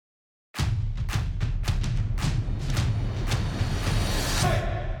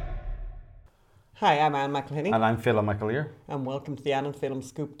Hi, I'm Anne McElhinney. And I'm Phelim McAleer. And welcome to the Anne and Phelim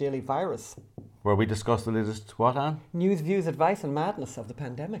Scoop Daily Virus, where we discuss the latest, what, Anne? News, views, advice and madness of the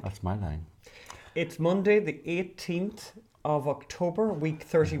pandemic. That's my line. It's Monday, the 18th of October, week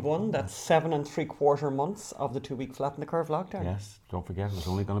 31. That's 7 3/4 months of the 2-week flatten the curve lockdown. Yes, don't forget, it was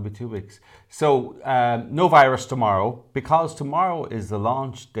only going to be 2 weeks. So, no virus tomorrow, because tomorrow is the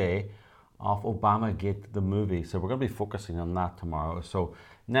launch day of Obamagate, the movie. So we're going to be focusing on that tomorrow. So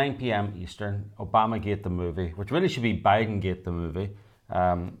 9 p.m. Eastern, Obamagate, the movie, which really should be Bidengate, the movie.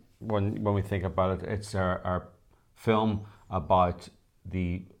 When we think about it, it's our film about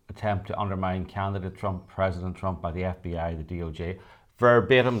the attempt to undermine candidate Trump, President Trump, by the FBI, the DOJ.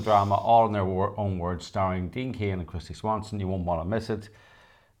 Verbatim drama, all in their own words, starring Dean Cain and Christy Swanson. You won't want to miss it.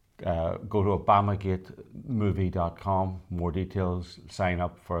 Go to obamagatemovie.com. More details. Sign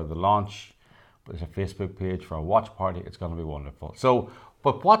up for the launch. There's a Facebook page for a watch party. It's going to be wonderful. So,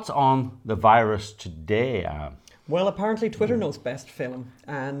 but what's on the virus today, Anne? Well, apparently Twitter knows best, Phelim.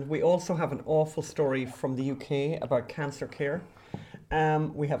 And we also have an awful story from the UK about cancer care.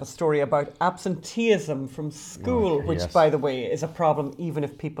 We have a story about absenteeism from school, which, yes, by the way, is a problem even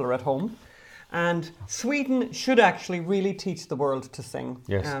if people are at home. And Sweden should actually really teach the world to sing.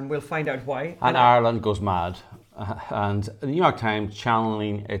 Yes. And we'll find out why. And Ireland goes mad. And the New York Times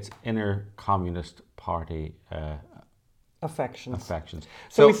channeling its inner Communist Party affections.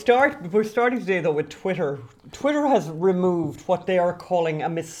 So we're starting today, though, with Twitter. Twitter has removed what they are calling a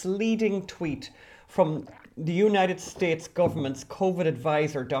misleading tweet from the United States government's COVID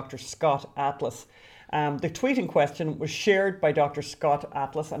advisor, Dr. Scott Atlas. The tweet in question was shared by Dr. Scott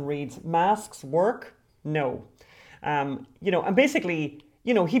Atlas and reads, "Masks work? No." And basically,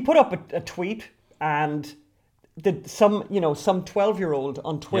 he put up a tweet, and some 12-year-old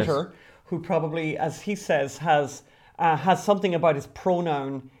on Twitter, yes, who probably, as he says, has something about his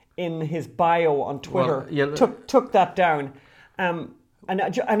pronoun in his bio on Twitter, took that down. And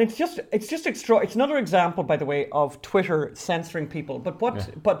it's just extra. It's another example, by the way, of Twitter censoring people. But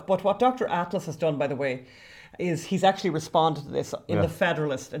what Dr. Atlas has done, by the way, is he's actually responded to this in the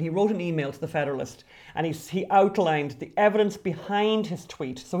Federalist, and he wrote an email to the Federalist, and he outlined the evidence behind his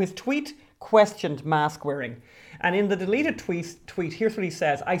tweet. So his tweet questioned mask wearing, and in the deleted tweet, here's what he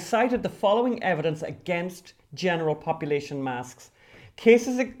says: "I cited the following evidence against general population masks.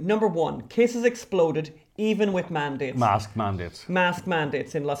 Number one, cases exploded even with mandates. Mask mandates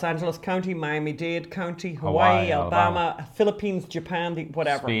in Los Angeles County, Miami-Dade County, Hawaii, Alabama, Philippines, Japan,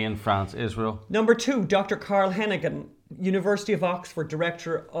 whatever. Spain, France, Israel. Number two, Dr. Carl Hennigan, University of Oxford,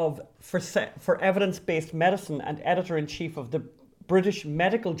 Director for Evidence-Based Medicine and Editor-in-Chief of the British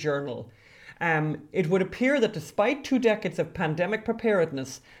Medical Journal. It would appear that despite 2 decades of pandemic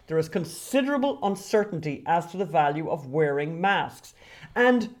preparedness, there is considerable uncertainty as to the value of wearing masks.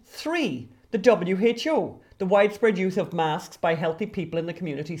 And 3, the WHO. The widespread use of masks by healthy people in the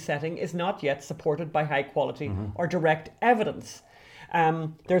community setting is not yet supported by high quality or direct evidence.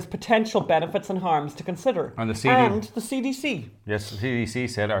 There's potential benefits and harms to consider. And the CDC. Yes, the CDC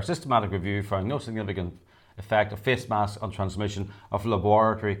said our systematic review found no significant effect of face masks on transmission of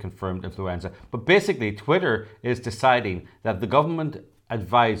laboratory-confirmed influenza. But basically, Twitter is deciding that the government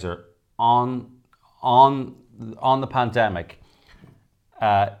advisor on the pandemic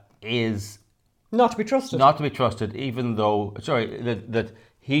is not to be trusted. Even though, that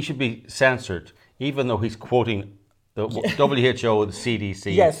he should be censored, even though he's quoting the WHO, the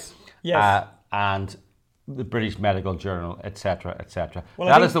CDC, yes, and the British Medical Journal, etc., etc. Well,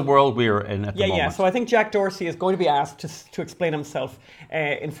 that is the world we are in at the moment. Yeah. So I think Jack Dorsey is going to be asked to explain himself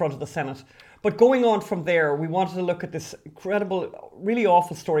in front of the Senate. But going on from there, we wanted to look at this incredible, really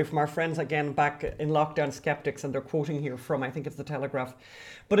awful story from our friends, again, back in Lockdown Skeptics, and they're quoting here from, I think it's the Telegraph.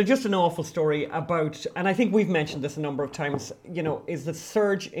 But it's just an awful story about, and I think we've mentioned this a number of times, is the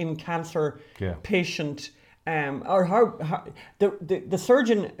surge in cancer patient, or how the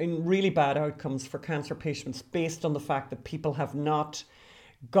surge in really bad outcomes for cancer patients based on the fact that people have not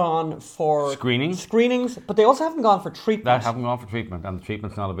gone for screenings, but they also haven't gone for treatment. And the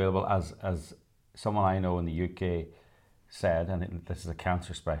treatment's not available, as someone I know in the UK said, and this is a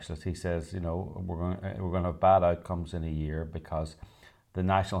cancer specialist. He says, we're going to have bad outcomes in a year because the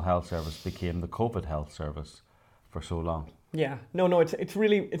National Health Service became the COVID Health Service for so long. Yeah, no, it's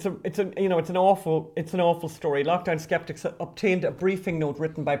an awful story. Lockdown Skeptics obtained a briefing note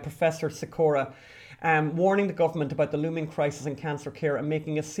written by Professor Sikora, warning the government about the looming crisis in cancer care and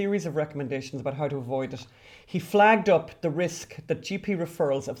making a series of recommendations about how to avoid it. He flagged up the risk that GP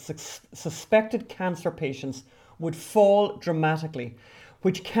referrals of suspected cancer patients would fall dramatically,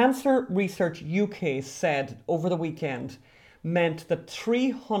 which Cancer Research UK said over the weekend meant that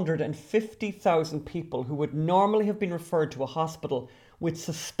 350,000 people who would normally have been referred to a hospital with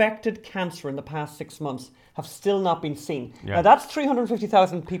suspected cancer in the past 6 months have still not been seen. Yeah. Now that's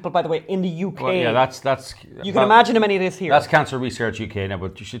 350,000 people, by the way, in the UK. Well, yeah, that's. You can imagine how many it is here. That's Cancer Research UK now,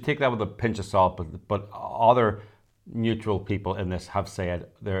 but you should take that with a pinch of salt. But other neutral people in this have said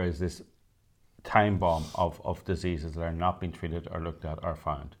there is this time bomb of diseases that are not being treated or looked at or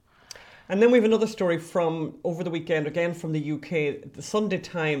found. And then we have another story from over the weekend, again from the UK. The Sunday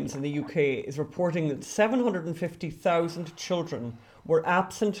Times in the UK is reporting that 750,000 children were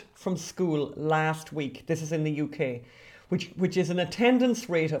absent from school last week. This is in the UK, which is an attendance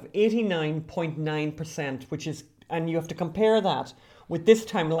rate of 89.9%, which is, and you have to compare that with this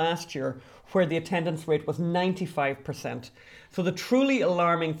time last year, where the attendance rate was 95%. So the truly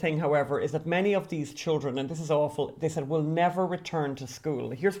alarming thing, however, is that many of these children, and this is awful, they said will never return to school.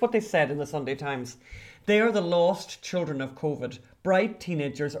 Here's what they said in the Sunday Times. They are the lost children of COVID. Bright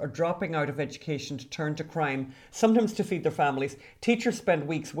teenagers are dropping out of education to turn to crime, sometimes to feed their families. Teachers spend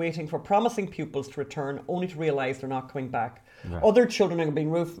weeks waiting for promising pupils to return, only to realise they're not coming back. Yeah. Other children are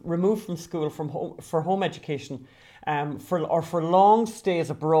being removed from school for home education, for long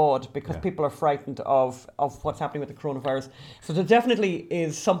stays abroad because people are frightened of what's happening with the coronavirus. So there definitely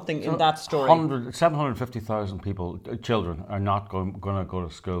is something in that story. 750,000 people, children, are not going to go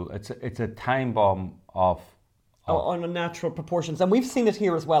to school. It's a time bomb of unnatural proportions, and we've seen it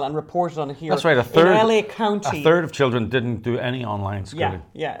here as well and reported on it here. That's right. A third in LA County, a third of children didn't do any online schooling.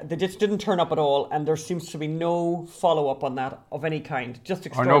 Yeah, they just didn't turn up at all, and there seems to be no follow up on that of any kind. Just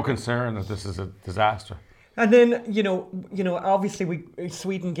or no concern that this is a disaster. And then obviously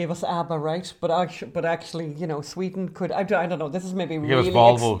Sweden gave us ABBA, right? But actually, Sweden could. I don't know. This is maybe they really. Give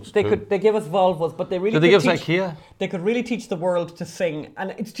us Volvos They give us Volvos, but they really. Did they give us IKEA? They could really teach the world to sing,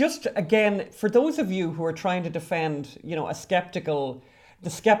 and it's just again for those of you who are trying to defend, the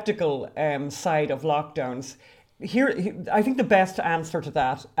skeptical side of lockdowns. Here, I think the best answer to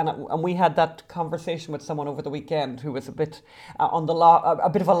that, and we had that conversation with someone over the weekend who was a bit a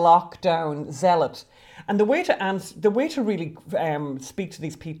bit of a lockdown zealot. And the way to really speak to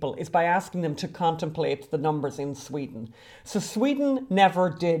these people is by asking them to contemplate the numbers in Sweden. So Sweden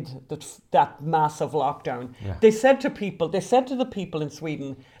never did that massive lockdown. Yeah. They said to the people in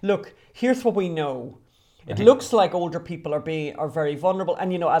Sweden, look, here's what we know. It looks like older people are very vulnerable,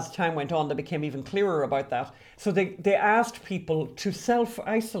 and as time went on, they became even clearer about that. So they asked people to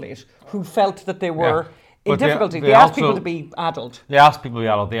self-isolate who felt that they were in difficulty. They asked people to be adult. They asked people to be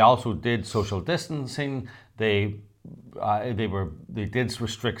adult. They also did social distancing. They did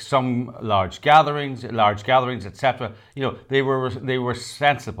restrict some large gatherings, etc. They were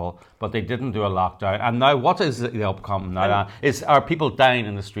sensible, but they didn't do a lockdown. And now, what is the outcome now? Are people dying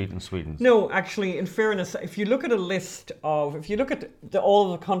in the street in Sweden? No, actually, in fairness, if you look at all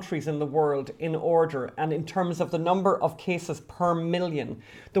of the countries in the world in order, and in terms of the number of cases per million,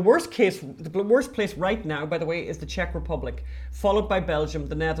 the worst place right now, by the way, is the Czech Republic, followed by Belgium,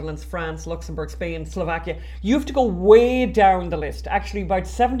 the Netherlands, France, Luxembourg, Spain, Slovakia. You have to go way down the list, actually about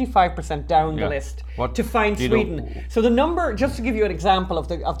 75% down the list to find Sweden. So the number, just to give you an example of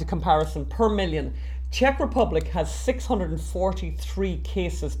the comparison per million, Czech Republic has 643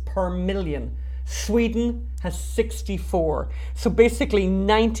 cases per million. Sweden has 64. So basically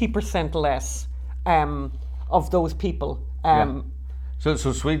 90% less of those people. So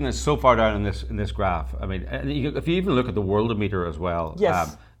Sweden is so far down in this graph. I mean, if you even look at the Worldometer as well,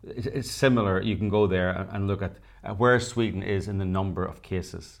 yes. It's similar. You can go there and look at where Sweden is in the number of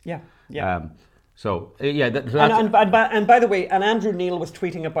cases. Yeah. And by the way, Andrew Neil was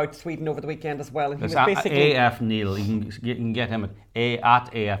tweeting about Sweden over the weekend as well, and he was basically AF Neil. You can get him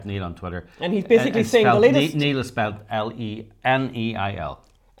at AF Neil on Twitter, and he's basically saying the latest. Neil is spelled Leneil.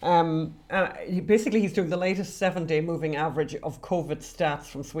 Basically, he's doing the latest 7-day moving average of COVID stats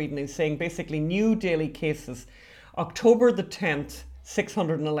from Sweden. He's saying basically new daily cases, October the 10th.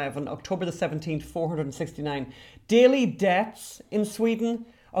 611, October the 17th, 469. Daily deaths in Sweden,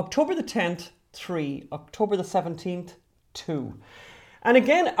 October the 10th, 3, October the 17th, 2. And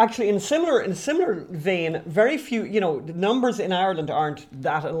again, actually, in similar vein, very few, the numbers in Ireland aren't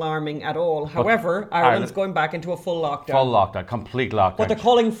that alarming at all. However, Ireland's going back into a full lockdown. Complete lockdown. What they're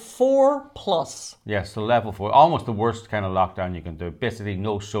calling 4+. Yes, so level 4, almost the worst kind of lockdown you can do. Basically,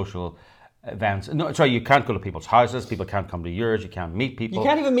 no social events. No, sorry, you can't go to people's houses. People can't come to yours. You can't meet people. You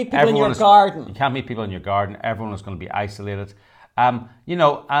can't even meet people in your garden. You can't meet people in your garden. Everyone is going to be isolated. And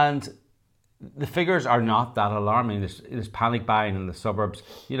the figures are not that alarming. There's panic buying in the suburbs.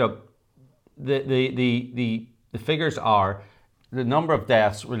 The figures are the number of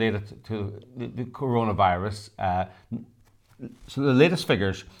deaths related to the coronavirus. So the latest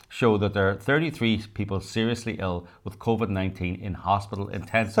figures show that there are 33 people seriously ill with COVID-19 in hospital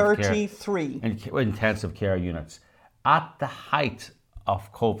intensive care units. At the height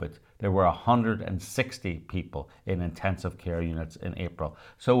of COVID, there were 160 people in intensive care units in April.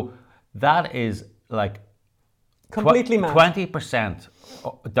 So that is like completely mad. 20%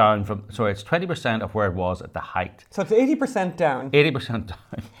 down from, sorry, it's 20% of where it was at the height. So it's 80% down. 80%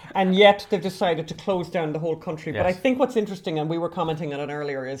 down. And yet they've decided to close down the whole country. Yes. But I think what's interesting, and we were commenting on it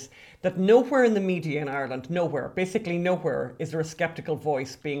earlier, is that nowhere in the media in Ireland, basically nowhere, is there a sceptical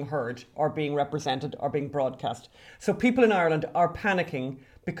voice being heard or being represented or being broadcast. So people in Ireland are panicking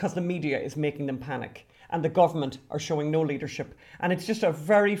because the media is making them panic. And the government are showing no leadership. And it's just a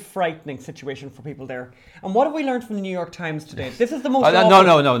very frightening situation for people there. And what have we learned from the New York Times today? This is the most No.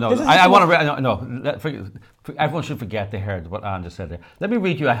 I want to... Everyone should forget they heard what Anne just said there. Let me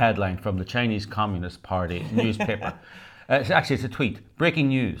read you a headline from the Chinese Communist Party newspaper. It's a tweet. Breaking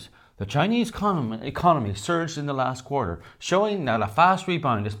news. The Chinese economy surged in the last quarter, showing that a fast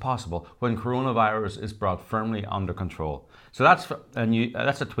rebound is possible when coronavirus is brought firmly under control. So that's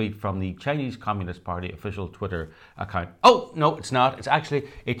a tweet from the Chinese Communist Party official Twitter account. Oh, no, it's not. It's actually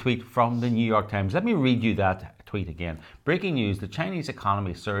a tweet from the New York Times. Let me read you that tweet again. Breaking news, the Chinese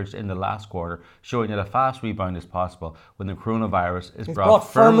economy surged in the last quarter, showing that a fast rebound is possible when the coronavirus is brought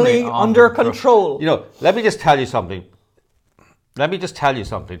firmly under control. You know, let me just tell you something.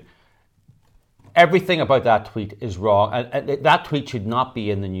 Everything about that tweet is wrong. And that tweet should not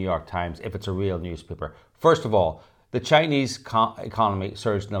be in the New York Times if it's a real newspaper. First of all, the Chinese economy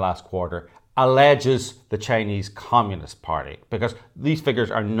surged in the last quarter alleges the Chinese Communist Party, because these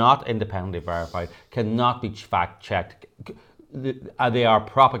figures are not independently verified, cannot be fact-checked. They are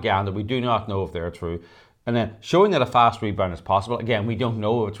propaganda. We do not know if they're true. And then showing that a fast rebound is possible. Again, we don't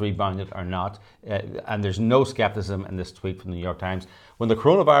know if it's rebounded or not. And there's no skepticism in this tweet from the New York Times. When the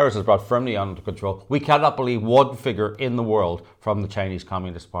coronavirus is brought firmly under control, we cannot believe one figure in the world from the Chinese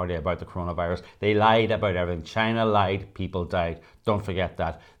Communist Party about the coronavirus. They lied about everything. China lied, people died. Don't forget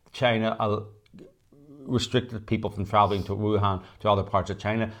that. China restricted people from traveling to Wuhan, to other parts of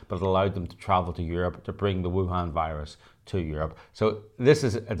China, but it allowed them to travel to Europe to bring the Wuhan virus to Europe. So this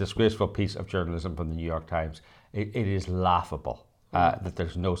is a disgraceful piece of journalism from the New York Times. It is laughable that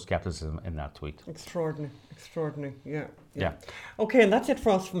there's no skepticism in that tweet. Extraordinary. Yeah. Okay, and that's it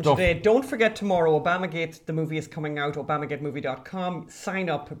for us from today. Don't forget tomorrow, Obamagate, the movie is coming out, obamagatemovie.com. Sign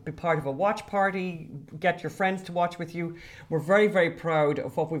up, be part of a watch party, get your friends to watch with you. We're very, very proud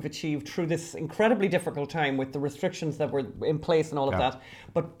of what we've achieved through this incredibly difficult time with the restrictions that were in place and all of that.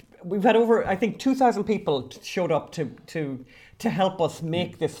 But we've had over, I think, 2,000 people showed up to help us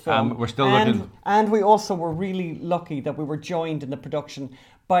make this film. We're still looking. And we also were really lucky that we were joined in the production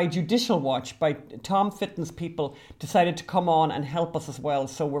by Judicial Watch, by Tom Fitton's people, decided to come on and help us as well.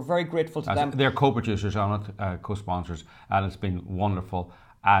 So we're very grateful to them. They're co-producers on it, co-sponsors, and it's been wonderful.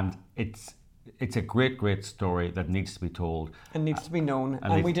 And it's a great story that needs to be told. And needs to be known.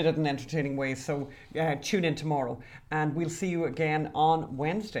 And we did it in entertaining ways. So tune in tomorrow. And we'll see you again on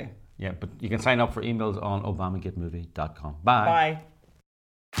Wednesday. Yeah, but you can sign up for emails on obamagatemovie.com. Bye. Bye.